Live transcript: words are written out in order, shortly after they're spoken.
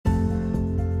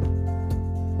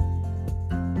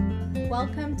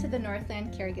Welcome to the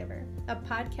Northland Caregiver, a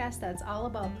podcast that's all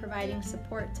about providing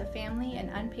support to family and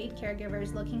unpaid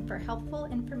caregivers looking for helpful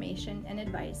information and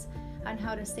advice on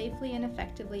how to safely and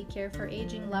effectively care for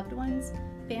aging loved ones,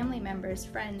 family members,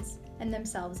 friends, and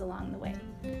themselves along the way.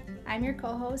 I'm your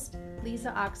co-host,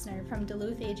 Lisa Oxner from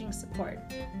Duluth Aging Support,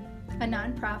 a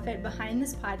nonprofit behind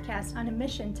this podcast on a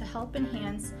mission to help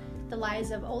enhance the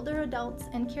lives of older adults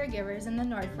and caregivers in the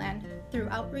Northland through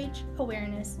outreach,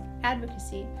 awareness,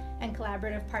 advocacy, and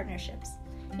collaborative partnerships.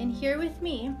 And here with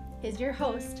me is your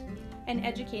host and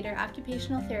educator,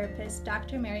 occupational therapist,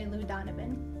 Dr. Mary Lou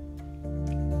Donovan.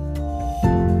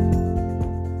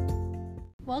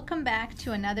 Welcome back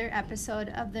to another episode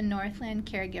of the Northland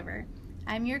Caregiver.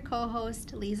 I'm your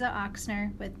co-host, Lisa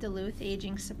Oxner with Duluth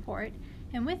Aging Support,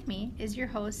 and with me is your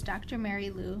host, Dr.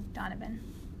 Mary Lou Donovan.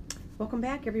 Welcome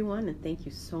back, everyone, and thank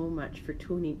you so much for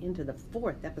tuning into the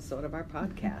fourth episode of our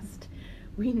podcast.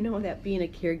 We know that being a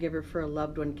caregiver for a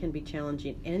loved one can be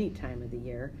challenging any time of the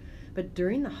year, but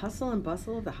during the hustle and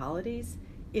bustle of the holidays,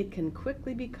 it can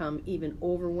quickly become even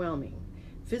overwhelming,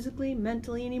 physically,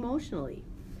 mentally, and emotionally.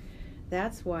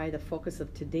 That's why the focus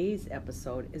of today's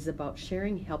episode is about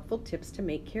sharing helpful tips to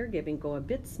make caregiving go a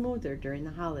bit smoother during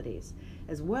the holidays,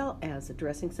 as well as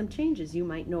addressing some changes you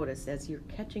might notice as you're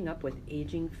catching up with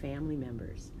aging family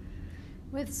members.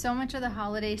 With so much of the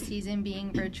holiday season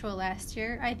being virtual last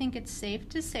year, I think it's safe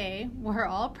to say we're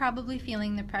all probably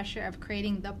feeling the pressure of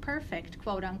creating the perfect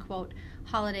quote-unquote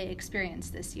holiday experience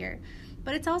this year.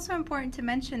 But it's also important to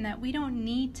mention that we don't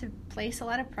need to place a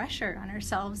lot of pressure on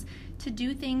ourselves to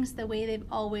do things the way they've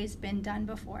always been done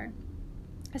before,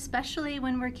 especially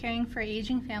when we're caring for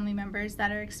aging family members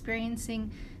that are experiencing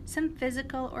some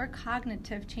physical or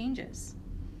cognitive changes.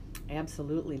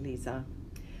 Absolutely, Lisa.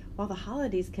 While the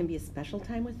holidays can be a special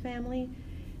time with family,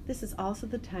 this is also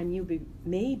the time you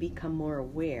may become more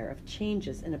aware of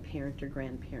changes in a parent or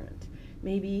grandparent.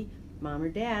 Maybe mom or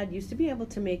dad used to be able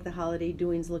to make the holiday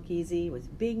doings look easy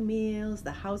with big meals,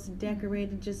 the house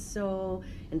decorated just so,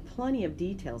 and plenty of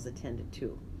details attended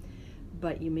to.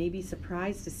 But you may be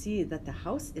surprised to see that the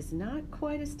house is not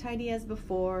quite as tidy as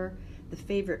before. The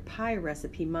favorite pie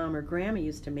recipe mom or grandma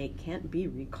used to make can't be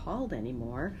recalled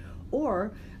anymore,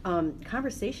 or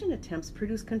conversation attempts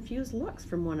produce confused looks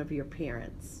from one of your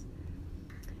parents.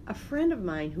 A friend of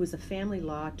mine who's a family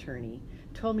law attorney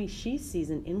told me she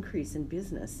sees an increase in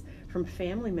business from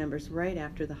family members right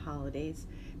after the holidays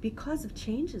because of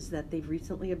changes that they've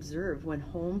recently observed when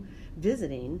home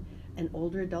visiting an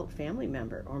older adult family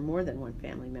member or more than one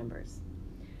family members.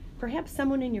 Perhaps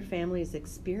someone in your family is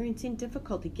experiencing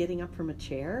difficulty getting up from a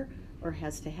chair or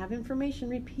has to have information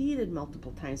repeated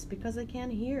multiple times because they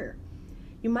can't hear.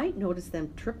 You might notice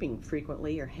them tripping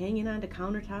frequently or hanging onto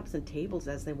countertops and tables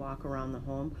as they walk around the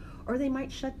home, or they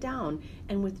might shut down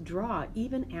and withdraw,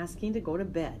 even asking to go to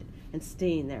bed and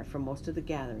staying there for most of the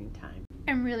gathering time.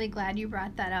 I'm really glad you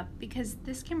brought that up because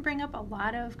this can bring up a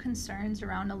lot of concerns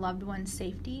around a loved one's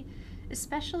safety,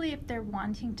 especially if they're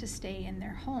wanting to stay in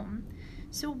their home.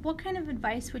 So what kind of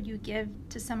advice would you give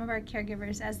to some of our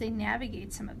caregivers as they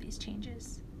navigate some of these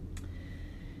changes?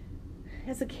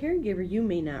 As a caregiver, you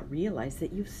may not realize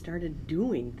that you've started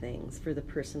doing things for the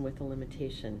person with a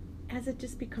limitation, as it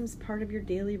just becomes part of your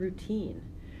daily routine.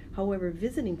 However,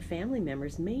 visiting family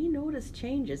members may notice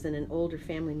changes in an older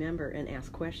family member and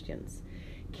ask questions.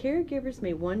 Caregivers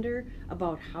may wonder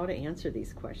about how to answer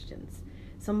these questions.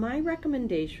 So my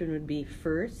recommendation would be,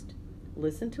 first,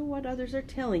 listen to what others are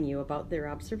telling you about their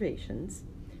observations.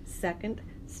 Second,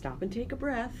 stop and take a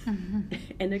breath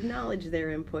and acknowledge their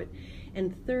input.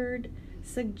 And third,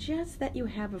 suggest that you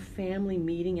have a family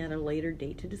meeting at a later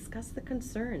date to discuss the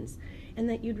concerns and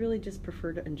that you'd really just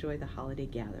prefer to enjoy the holiday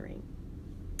gathering.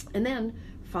 And then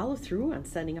follow through on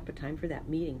setting up a time for that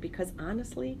meeting, because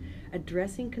honestly,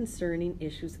 addressing concerning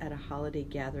issues at a holiday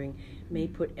gathering may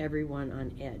put everyone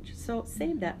on edge. So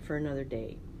save that for another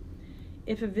day.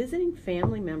 If a visiting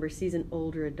family member sees an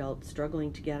older adult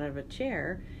struggling to get out of a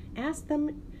chair, ask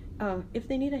them if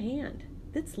they need a hand.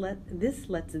 This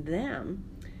lets them,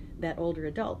 that older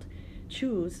adult,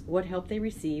 choose what help they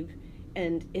receive,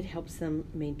 and it helps them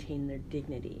maintain their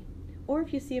dignity. Or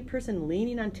if you see a person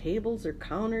leaning on tables or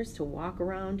counters to walk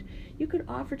around, you could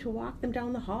offer to walk them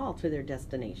down the hall to their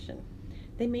destination.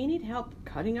 They may need help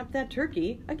cutting up that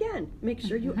turkey. Again, make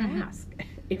sure you ask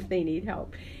if they need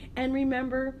help. And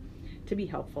remember to be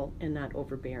helpful and not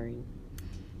overbearing.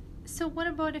 So what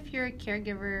about if you're a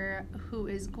caregiver who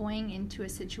is going into a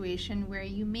situation where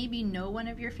you maybe know one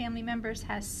of your family members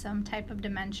has some type of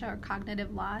dementia or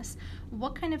cognitive loss?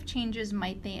 What kind of changes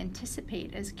might they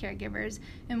anticipate as caregivers,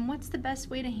 and what's the best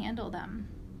way to handle them?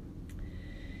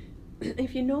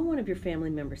 if you know one of your family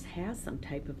members has some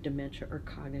type of dementia or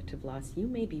cognitive loss, you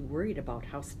may be worried about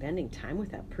how spending time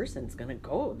with that person is going to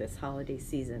go this holiday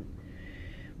season.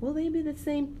 Will they be the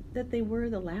same that they were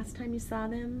the last time you saw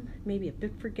them? Maybe a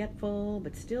bit forgetful,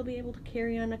 but still be able to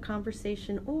carry on a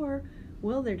conversation? Or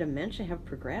will their dementia have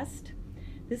progressed?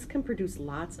 This can produce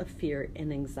lots of fear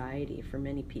and anxiety for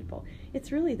many people.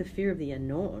 It's really the fear of the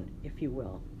unknown, if you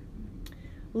will.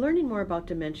 Learning more about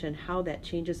dementia and how that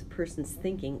changes a person's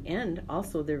thinking and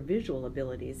also their visual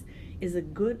abilities is a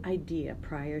good idea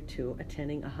prior to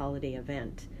attending a holiday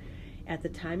event. At the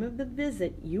time of the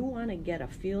visit, you want to get a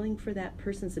feeling for that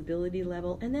person's ability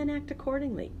level and then act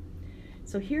accordingly.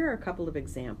 So here are a couple of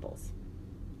examples.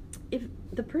 If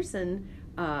the person,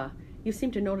 you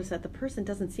seem to notice that the person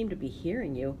doesn't seem to be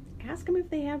hearing you, ask them if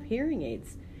they have hearing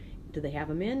aids. Do they have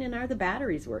them in, and are the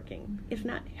batteries working? If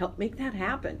not, help make that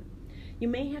happen. You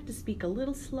may have to speak a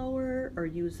little slower or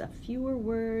use a fewer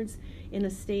words in a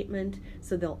statement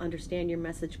so they'll understand your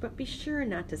message, but be sure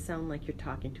not to sound like you're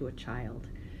talking to a child.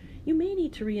 You may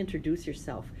need to reintroduce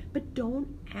yourself, but don't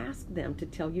ask them to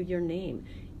tell you your name.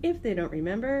 If they don't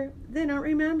remember, they don't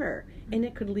remember, and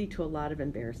it could lead to a lot of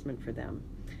embarrassment for them.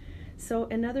 So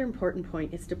another important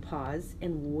point is to pause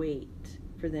and wait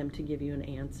for them to give you an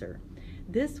answer.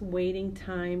 This waiting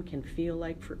time can feel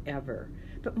like forever,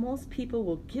 but most people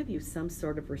will give you some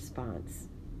sort of response.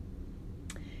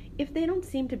 If they don't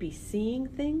seem to be seeing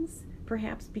things,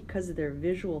 perhaps because their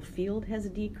visual field has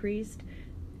decreased,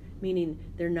 meaning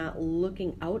they're not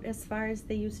looking out as far as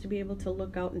they used to be able to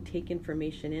look out and take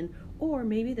information in, or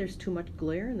maybe there's too much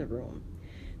glare in the room.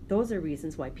 Those are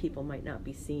reasons why people might not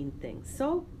be seeing things.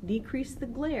 So decrease the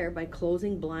glare by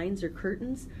closing blinds or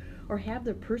curtains, or have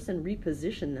the person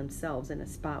reposition themselves in a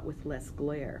spot with less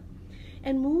glare.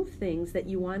 And move things that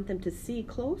you want them to see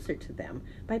closer to them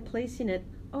by placing it,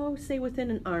 say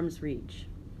within an arm's reach.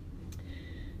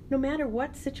 No matter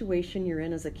what situation you're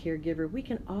in as a caregiver, we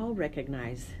can all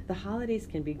recognize the holidays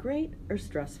can be great or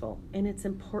stressful, and it's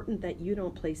important that you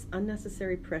don't place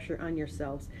unnecessary pressure on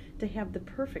yourselves to have the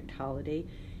perfect holiday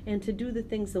and to do the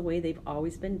things the way they've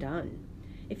always been done.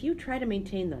 If you try to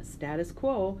maintain the status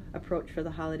quo approach for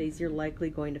the holidays, you're likely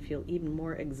going to feel even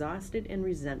more exhausted and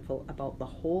resentful about the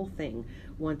whole thing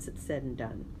once it's said and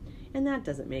done. And that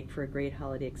doesn't make for a great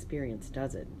holiday experience,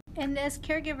 does it? And as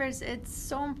caregivers, it's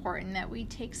so important that we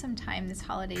take some time this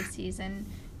holiday season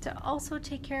to also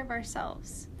take care of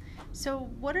ourselves. So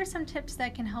what are some tips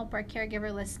that can help our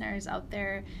caregiver listeners out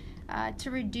there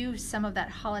to reduce some of that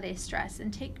holiday stress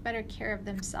and take better care of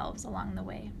themselves along the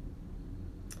way?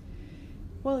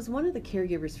 Well, as one of the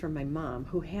caregivers for my mom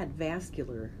who had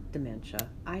vascular dementia,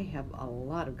 I have a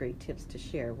lot of great tips to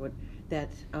share that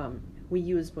we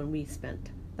used when we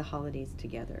spent the holidays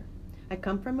together. I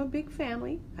come from a big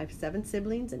family. I have 7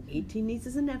 siblings and 18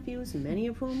 nieces and nephews, many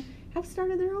of whom have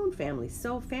started their own families.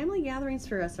 So family gatherings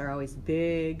for us are always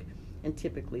big and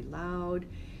typically loud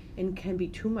and can be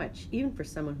too much, even for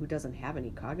someone who doesn't have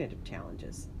any cognitive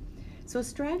challenges. So a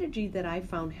strategy that I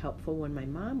found helpful when my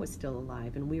mom was still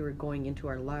alive and we were going into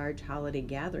our large holiday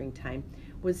gathering time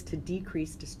was to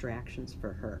decrease distractions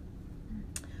for her.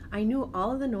 I knew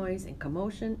all of the noise and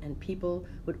commotion and people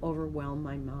would overwhelm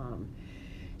my mom.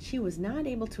 She was not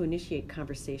able to initiate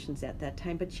conversations at that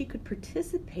time, but she could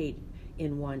participate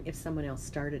in one if someone else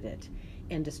started it,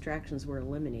 and distractions were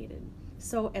eliminated.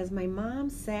 So as my mom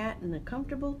sat in a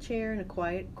comfortable chair in a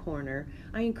quiet corner,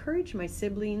 I encouraged my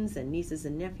siblings and nieces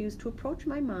and nephews to approach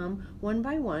my mom one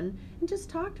by one and just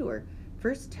talk to her.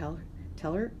 First tell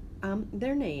her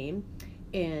their name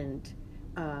and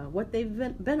what they've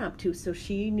been up to, so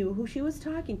she knew who she was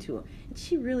talking to. And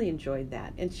she really enjoyed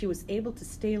that, and she was able to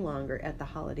stay longer at the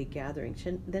holiday gathering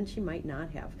than she might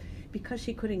not have, because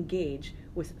she could engage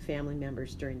with family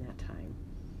members during that time.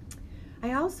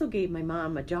 I also gave my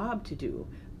mom a job to do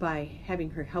by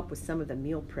having her help with some of the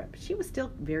meal prep. She was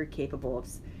still very capable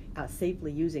of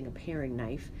safely using a paring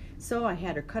knife, so I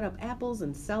had her cut up apples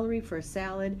and celery for a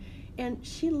salad, and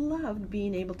she loved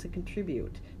being able to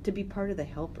contribute, to be part of the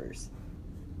helpers.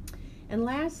 And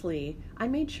lastly, I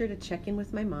made sure to check in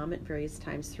with my mom at various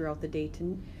times throughout the day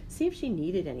to see if she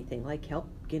needed anything, like help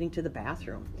getting to the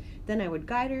bathroom. Then I would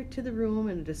guide her to the room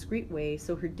in a discreet way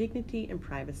so her dignity and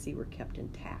privacy were kept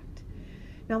intact.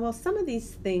 Now, while some of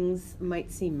these things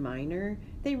might seem minor,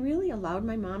 they really allowed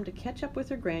my mom to catch up with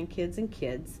her grandkids and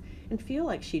kids and feel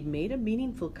like she'd made a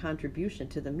meaningful contribution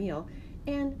to the meal,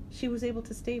 and she was able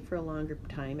to stay for a longer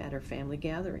time at her family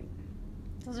gathering.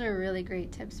 Those are really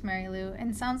great tips, Mary Lou,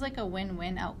 and sounds like a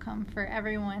win-win outcome for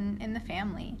everyone in the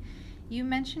family. You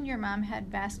mentioned your mom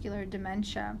had vascular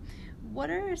dementia. what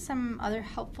are some other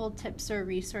helpful tips or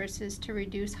resources to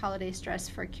reduce holiday stress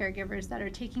for caregivers that are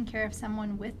taking care of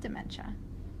someone with dementia?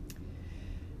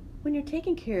 When you're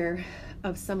taking care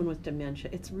of someone with dementia,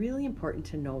 it's really important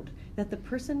to note that the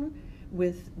person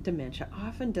with dementia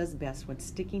often does best when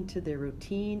sticking to their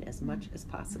routine as much as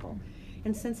possible.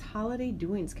 And since holiday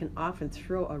doings can often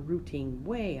throw a routine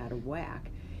way out of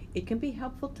whack, it can be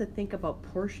helpful to think about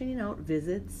portioning out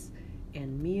visits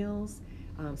and meals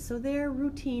so their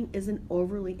routine isn't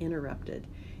overly interrupted,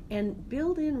 and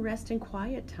build in rest and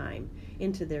quiet time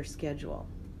into their schedule.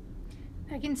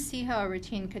 I can see how a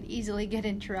routine could easily get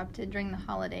interrupted during the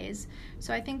holidays,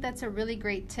 so I think that's a really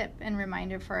great tip and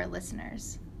reminder for our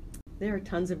listeners. There are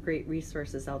tons of great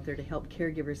resources out there to help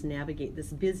caregivers navigate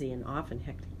this busy and often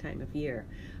hectic time of year.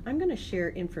 I'm going to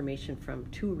share information from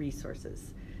 2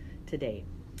 resources today.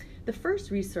 The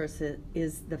first resource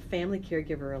is the Family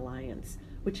Caregiver Alliance,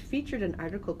 which featured an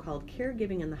article called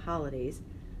Caregiving in the Holidays,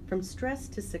 From Stress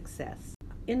to Success.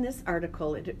 In this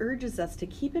article, it urges us to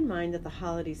keep in mind that the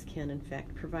holidays can, in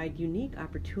fact, provide unique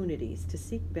opportunities to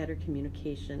seek better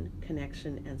communication,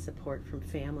 connection, and support from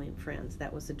family and friends.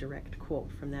 That was a direct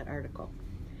quote from that article.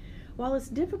 While it's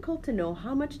difficult to know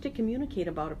how much to communicate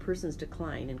about a person's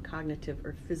decline in cognitive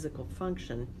or physical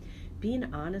function,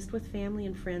 being honest with family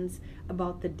and friends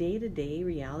about the day-to-day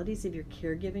realities of your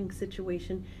caregiving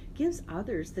situation gives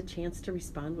others the chance to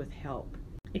respond with help.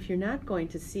 If you're not going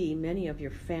to see many of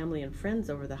your family and friends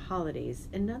over the holidays,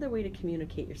 another way to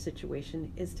communicate your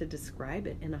situation is to describe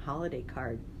it in a holiday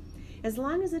card. As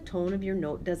long as the tone of your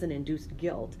note doesn't induce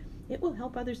guilt, it will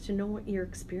help others to know what you're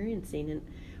experiencing and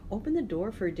open the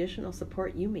door for additional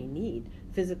support you may need,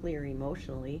 physically or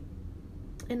emotionally.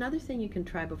 Another thing you can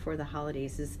try before the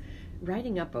holidays is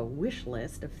writing up a wish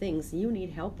list of things you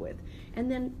need help with, and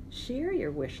then share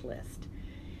your wish list.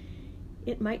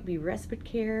 It might be respite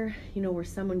care, where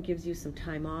someone gives you some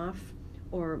time off,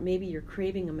 or maybe you're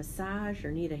craving a massage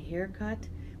or need a haircut.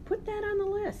 Put that on the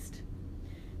list.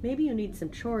 Maybe you need some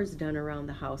chores done around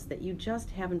the house that you just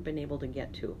haven't been able to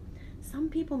get to. Some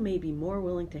people may be more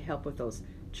willing to help with those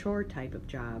chore type of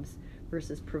jobs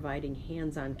versus providing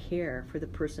hands-on care for the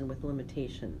person with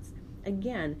limitations.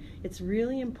 Again, it's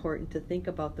really important to think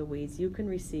about the ways you can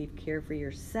receive care for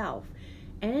yourself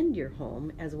and your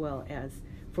home, as well as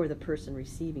for the person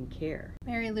receiving care.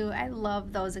 Mary Lou, I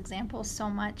love those examples so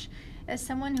much. As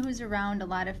someone who's around a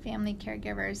lot of family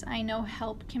caregivers, I know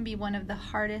help can be one of the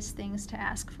hardest things to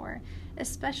ask for,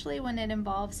 especially when it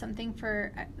involves something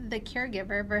for the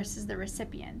caregiver versus the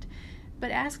recipient.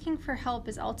 But asking for help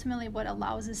is ultimately what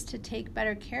allows us to take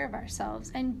better care of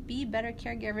ourselves and be better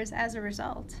caregivers as a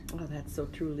result. Oh, that's so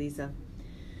true, Lisa.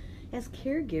 As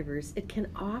caregivers, it can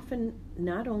often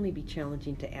not only be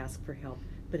challenging to ask for help,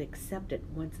 but accept it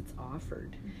once it's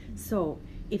offered. So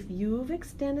if you've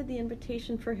extended the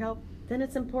invitation for help, then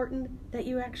it's important that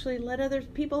you actually let other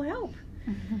people help.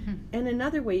 And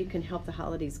another way you can help the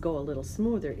holidays go a little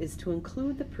smoother is to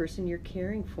include the person you're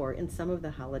caring for in some of the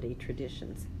holiday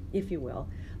traditions, if you will,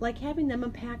 like having them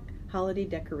unpack holiday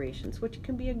decorations, which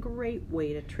can be a great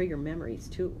way to trigger memories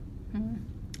too.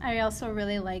 I also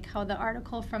really like how the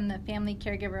article from the Family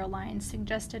Caregiver Alliance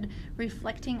suggested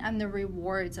reflecting on the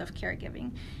rewards of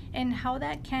caregiving and how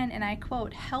that can, and I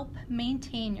quote, help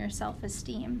maintain your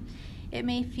self-esteem. It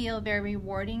may feel very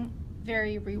rewarding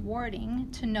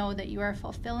to know that you are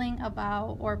fulfilling a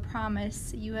vow or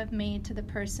promise you have made to the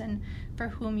person for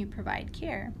whom you provide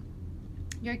care.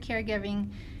 Your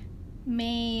caregiving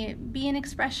may be an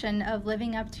expression of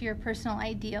living up to your personal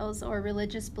ideals or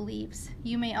religious beliefs.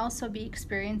 You may also be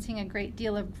experiencing a great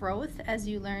deal of growth as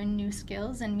you learn new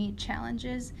skills and meet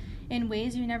challenges in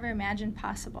ways you never imagined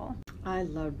possible. I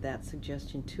loved that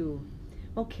suggestion too.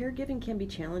 While caregiving can be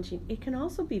challenging, it can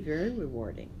also be very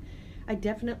rewarding. I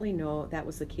definitely know that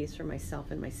was the case for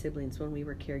myself and my siblings when we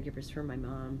were caregivers for my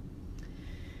mom.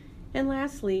 And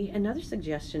lastly, another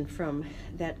suggestion from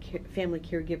that Family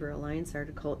Caregiver Alliance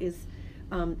article is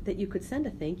that you could send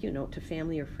a thank you note to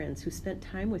family or friends who spent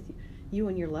time with you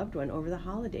and your loved one over the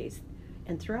holidays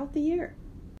and throughout the year.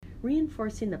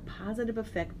 Reinforcing the positive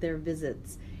effect their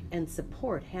visits and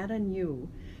support had on you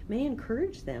may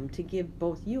encourage them to give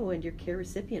both you and your care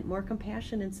recipient more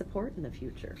compassion and support in the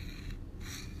future.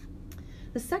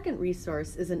 The second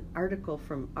resource is an article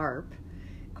from ARP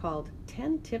called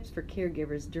 10 Tips for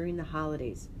Caregivers During the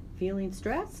Holidays. Feeling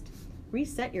stressed?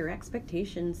 Reset your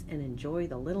expectations and enjoy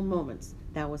the little moments.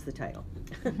 That was the title.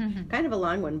 Kind of a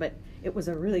long one, but it was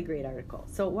a really great article.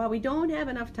 So while we don't have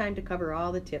enough time to cover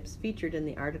all the tips featured in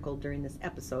the article during this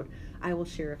episode, I will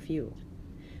share a few.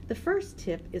 The first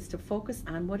tip is to focus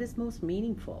on what is most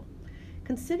meaningful.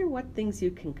 Consider what things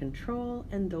you can control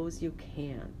and those you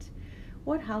can't.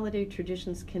 what holiday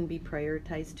traditions can be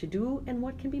prioritized to do and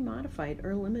what can be modified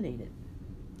or eliminated.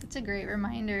 It's a great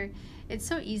reminder. It's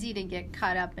so easy to get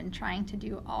caught up in trying to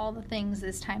do all the things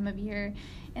this time of year.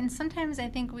 And sometimes I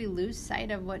think we lose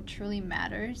sight of what truly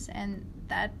matters, and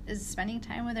that is spending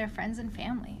time with our friends and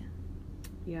family.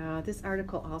 Yeah, this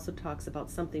article also talks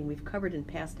about something we've covered in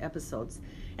past episodes,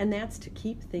 and that's to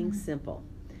keep things simple.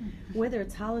 Whether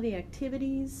it's holiday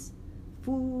activities,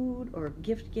 food, or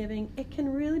gift giving, it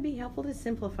can really be helpful to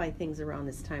simplify things around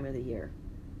this time of the year.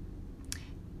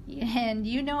 And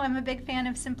you know I'm a big fan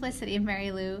of simplicity,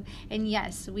 Mary Lou. And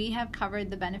yes, we have covered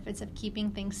the benefits of keeping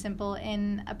things simple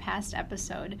in a past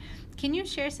episode. Can you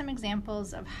share some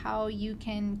examples of how you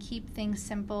can keep things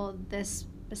simple this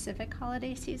specific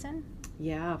holiday season?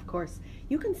 Yeah, of course.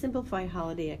 You can simplify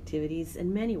holiday activities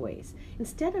in many ways.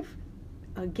 Instead of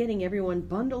getting everyone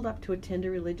bundled up to attend a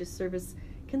religious service,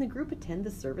 can the group attend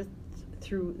the service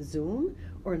through Zoom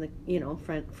or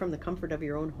from the comfort of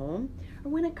your own home? Or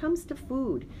when it comes to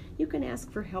food, you can ask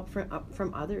for help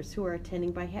from others who are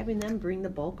attending by having them bring the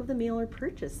bulk of the meal or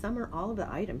purchase some or all of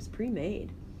the items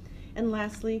pre-made. And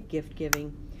lastly, gift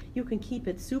giving. You can keep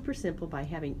it super simple by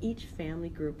having each family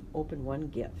group open one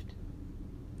gift.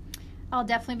 I'll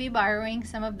definitely be borrowing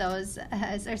some of those,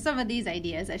 or some of these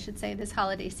ideas, I should say, this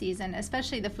holiday season,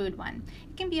 especially the food one.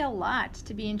 It can be a lot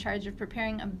to be in charge of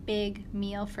preparing a big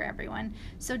meal for everyone,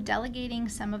 so delegating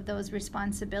some of those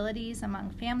responsibilities among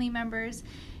family members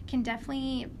can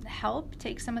definitely help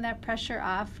take some of that pressure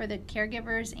off for the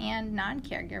caregivers and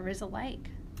non-caregivers alike.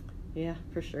 Yeah,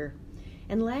 for sure.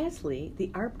 And lastly,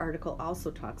 the ARP article also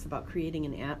talks about creating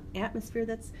an atmosphere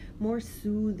that's more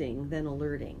soothing than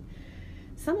alerting.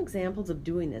 Some examples of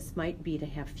doing this might be to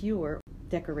have fewer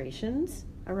decorations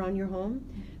around your home.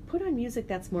 Put on music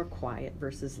that's more quiet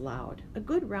versus loud. A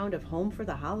good round of Home for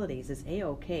the Holidays is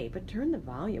A-OK, but turn the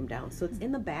volume down so it's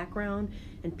in the background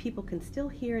and people can still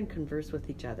hear and converse with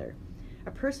each other.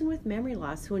 A person with memory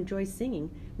loss who enjoys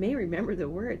singing may remember the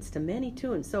words to many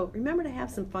tunes, so remember to have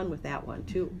some fun with that one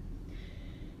too.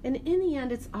 And in the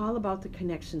end, it's all about the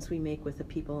connections we make with the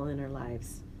people in our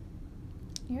lives.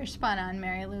 You're spot on,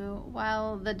 Mary Lou.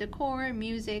 While the decor,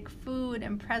 music, food,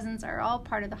 and presents are all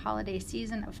part of the holiday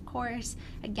season, of course,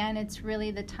 again, it's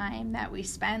really the time that we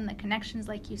spend, the connections,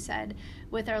 like you said,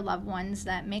 with our loved ones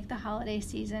that make the holiday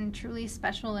season truly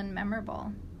special and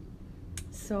memorable.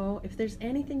 So if there's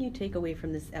anything you take away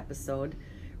from this episode,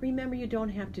 remember you don't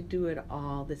have to do it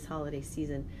all this holiday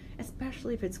season,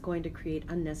 especially if it's going to create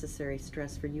unnecessary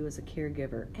stress for you as a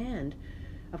caregiver. And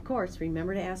of course,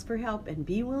 remember to ask for help and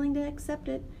be willing to accept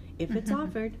it if it's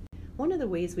offered. One of the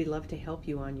ways we love to help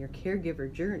you on your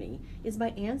caregiver journey is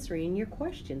by answering your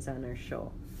questions on our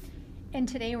show. And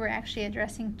today we're actually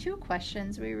addressing 2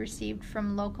 questions we received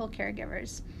from local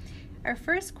caregivers. Our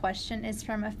first question is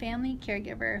from a family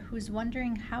caregiver who's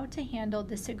wondering how to handle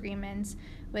disagreements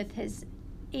with his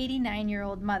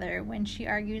 89-year-old mother when she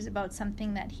argues about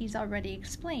something that he's already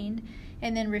explained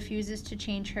and then refuses to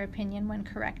change her opinion when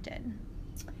corrected.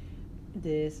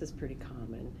 This is pretty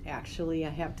common. Actually, I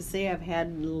have to say I've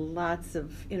had lots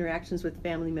of interactions with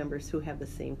family members who have the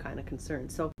same kind of concern.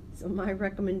 So my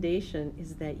recommendation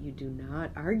is that you do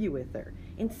not argue with her.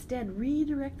 Instead,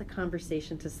 redirect the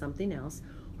conversation to something else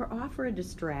or offer a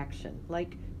distraction.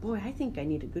 Like, boy, I think I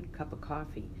need a good cup of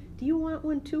coffee. Do you want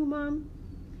one too, Mom?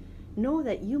 Know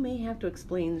that you may have to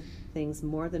explain things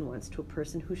more than once to a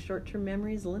person whose short-term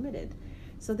memory is limited.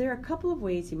 So there are a couple of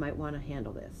ways you might want to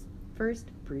handle this.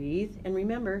 First, breathe and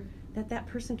remember that that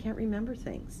person can't remember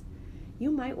things.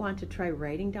 You might want to try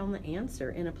writing down the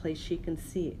answer in a place she can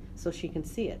see, so she can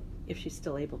see it if she's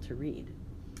still able to read.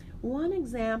 One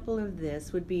example of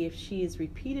this would be if she is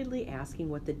repeatedly asking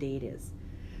what the date is.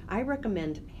 I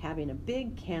recommend having a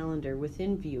big calendar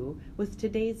within view with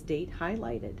today's date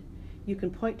highlighted. You can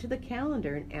point to the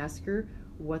calendar and ask her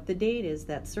what the date is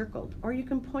that's circled, or you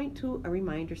can point to a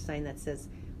reminder sign that says,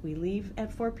 "We leave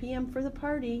at 4 p.m. for the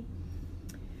party."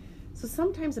 So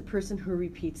sometimes a person who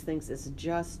repeats things is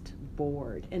just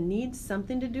bored and needs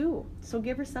something to do. So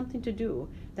give her something to do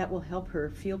that will help her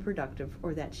feel productive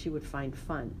or that she would find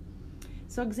fun.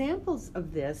 So examples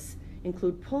of this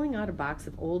include pulling out a box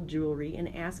of old jewelry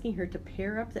and asking her to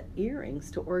pair up the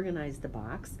earrings to organize the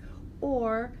box,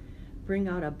 or bring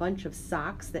out a bunch of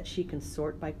socks that she can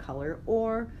sort by color,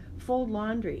 or fold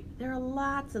laundry. There are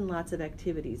lots and lots of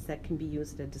activities that can be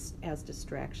used as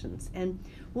distractions, and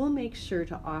we'll make sure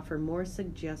to offer more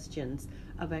suggestions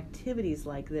of activities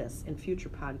like this in future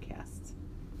podcasts.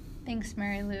 Thanks,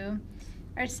 Mary Lou.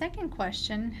 Our second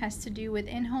question has to do with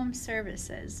in-home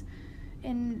services.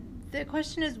 In The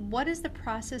question is, what is the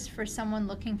process for someone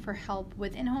looking for help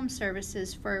with in-home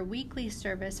services for weekly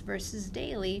service versus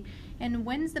daily, and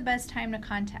when's the best time to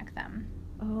contact them?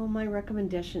 Oh, my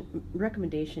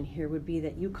recommendation here would be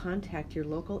that you contact your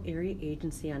local area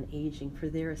agency on aging for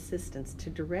their assistance to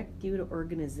direct you to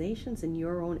organizations in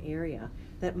your own area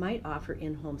that might offer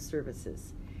in-home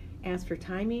services. As for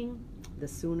timing, the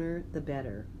sooner the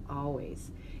better,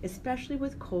 always. Especially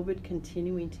with COVID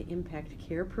continuing to impact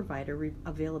care provider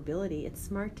availability, it's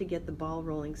smart to get the ball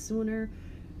rolling sooner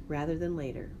rather than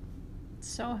later.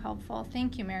 So helpful.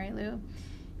 Thank you, Mary Lou.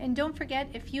 And don't forget,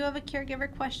 if you have a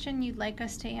caregiver question you'd like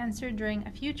us to answer during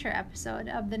a future episode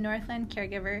of the Northland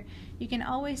Caregiver, you can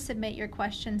always submit your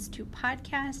questions to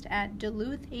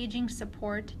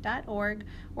podcast@duluthagingsupport.org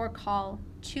or call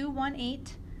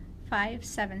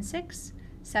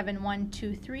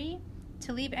 218-576-7123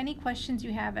 to leave any questions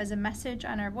you have as a message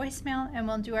on our voicemail, and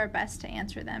we'll do our best to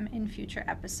answer them in future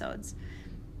episodes.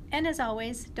 And as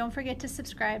always, don't forget to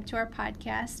subscribe to our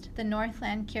podcast, The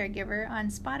Northland Caregiver, on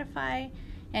Spotify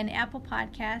and Apple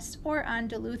Podcasts, or on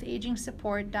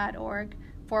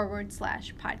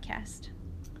duluthagingsupport.org/podcast.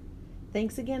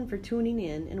 Thanks again for tuning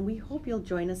in, and we hope you'll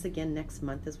join us again next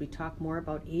month as we talk more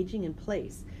about aging in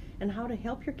place and how to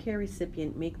help your care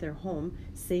recipient make their home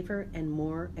safer and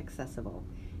more accessible.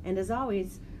 And as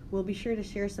always, we'll be sure to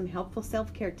share some helpful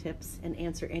self-care tips and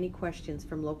answer any questions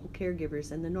from local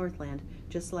caregivers in the Northland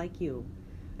just like you.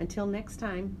 Until next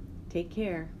time, take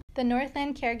care. The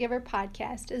Northland Caregiver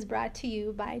podcast is brought to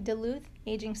you by Duluth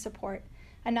Aging Support,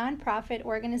 a nonprofit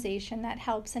organization that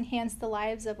helps enhance the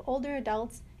lives of older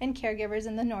adults and caregivers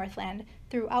in the Northland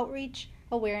through outreach,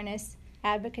 awareness,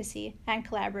 advocacy, and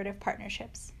collaborative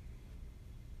partnerships.